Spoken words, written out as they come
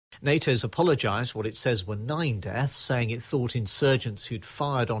NATO's apologised what it says were 9 deaths, saying it thought insurgents who'd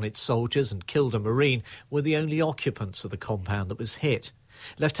fired on its soldiers and killed a Marine were the only occupants of the compound that was hit.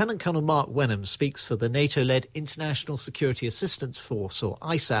 Lieutenant Colonel Mark Wenham speaks for the NATO-led International Security Assistance Force, or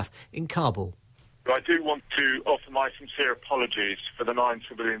ISAF, in Kabul. I do want to offer my sincere apologies for the 9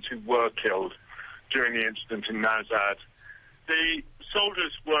 civilians who were killed during the incident in Nazad. The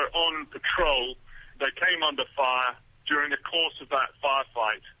soldiers were on patrol. They came under fire. During the course of that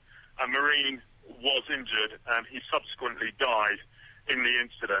firefight, a Marine was injured and he subsequently died in the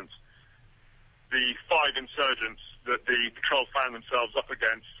incident. The 5 insurgents that the patrol found themselves up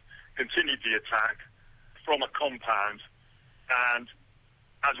against continued the attack from a compound, and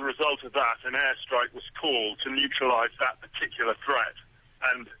as a result of that, an airstrike was called to neutralise that particular threat.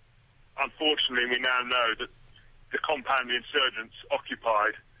 And unfortunately, we now know that the compound the insurgents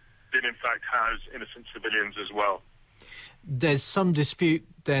occupied did in fact house innocent civilians as well. There's some dispute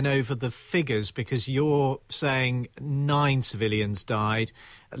then over the figures, because you're saying 9 civilians died.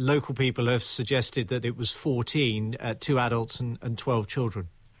 Local people have suggested that it was 14, 2 adults and 12 children.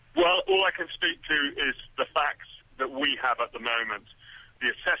 Well, all I can speak to is the facts that we have at the moment. The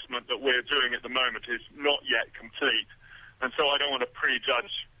assessment that we're doing at the moment is not yet complete, and so I don't want to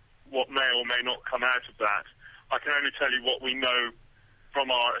prejudge what may or may not come out of that. I can only tell you what we know from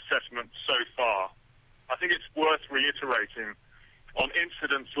our assessment so far. I think it's worth reiterating, on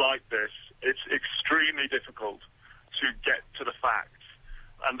incidents like this, it's extremely difficult to get to the facts,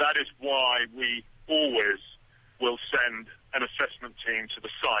 and that is why we always will send an assessment team to the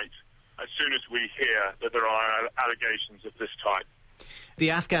site as soon as we hear that there are allegations of this type. The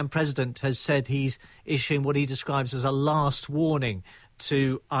Afghan president has said he's issuing what he describes as a last warning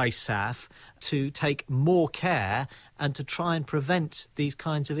to ISAF to take more care and to try and prevent these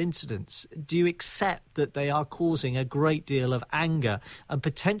kinds of incidents. Do you accept that they are causing a great deal of anger and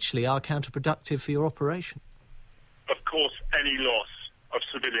potentially are counterproductive for your operation? Of course, any loss of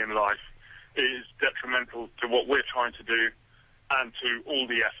civilian life is detrimental to what we're trying to do and to all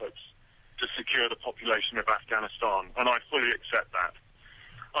the efforts to secure the population of Afghanistan, and I fully accept that.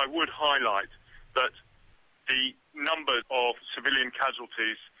 I would highlight that the number of civilian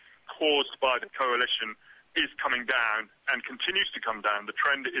casualties caused by the coalition is coming down and continues to come down. The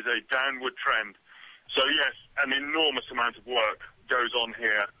trend is a downward trend. So yes, an enormous amount of work goes on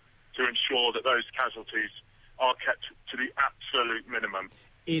here to ensure that those casualties are kept to the absolute minimum.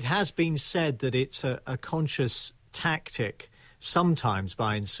 It has been said that it's a conscious tactic, sometimes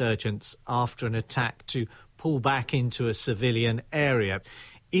by insurgents after an attack, to pull back into a civilian area.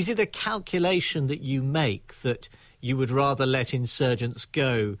 Is it a calculation that you make that you would rather let insurgents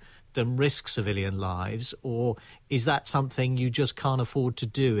go than risk civilian lives, or is that something you just can't afford to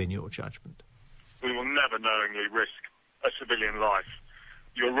do in your judgment? We will never knowingly risk a civilian life.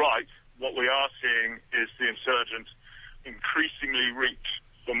 You're right. What we are seeing is the insurgents increasingly reach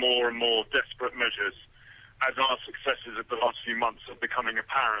for more and more desperate measures as our successes of the last few months are becoming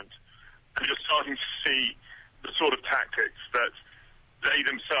apparent. And you're starting to see the sort of tactics that they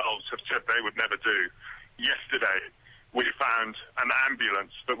themselves have said they would never do. Yesterday, we found an ambulance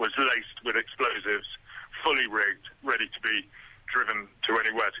that was laced with explosives, fully rigged, ready to be driven to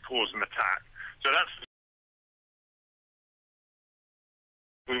anywhere to cause an attack. So that's...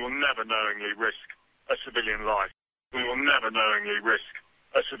 We will never knowingly risk a civilian life. We will never knowingly risk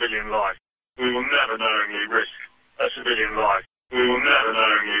a civilian life. We will never knowingly risk a civilian life. We will never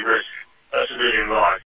knowingly risk a civilian life.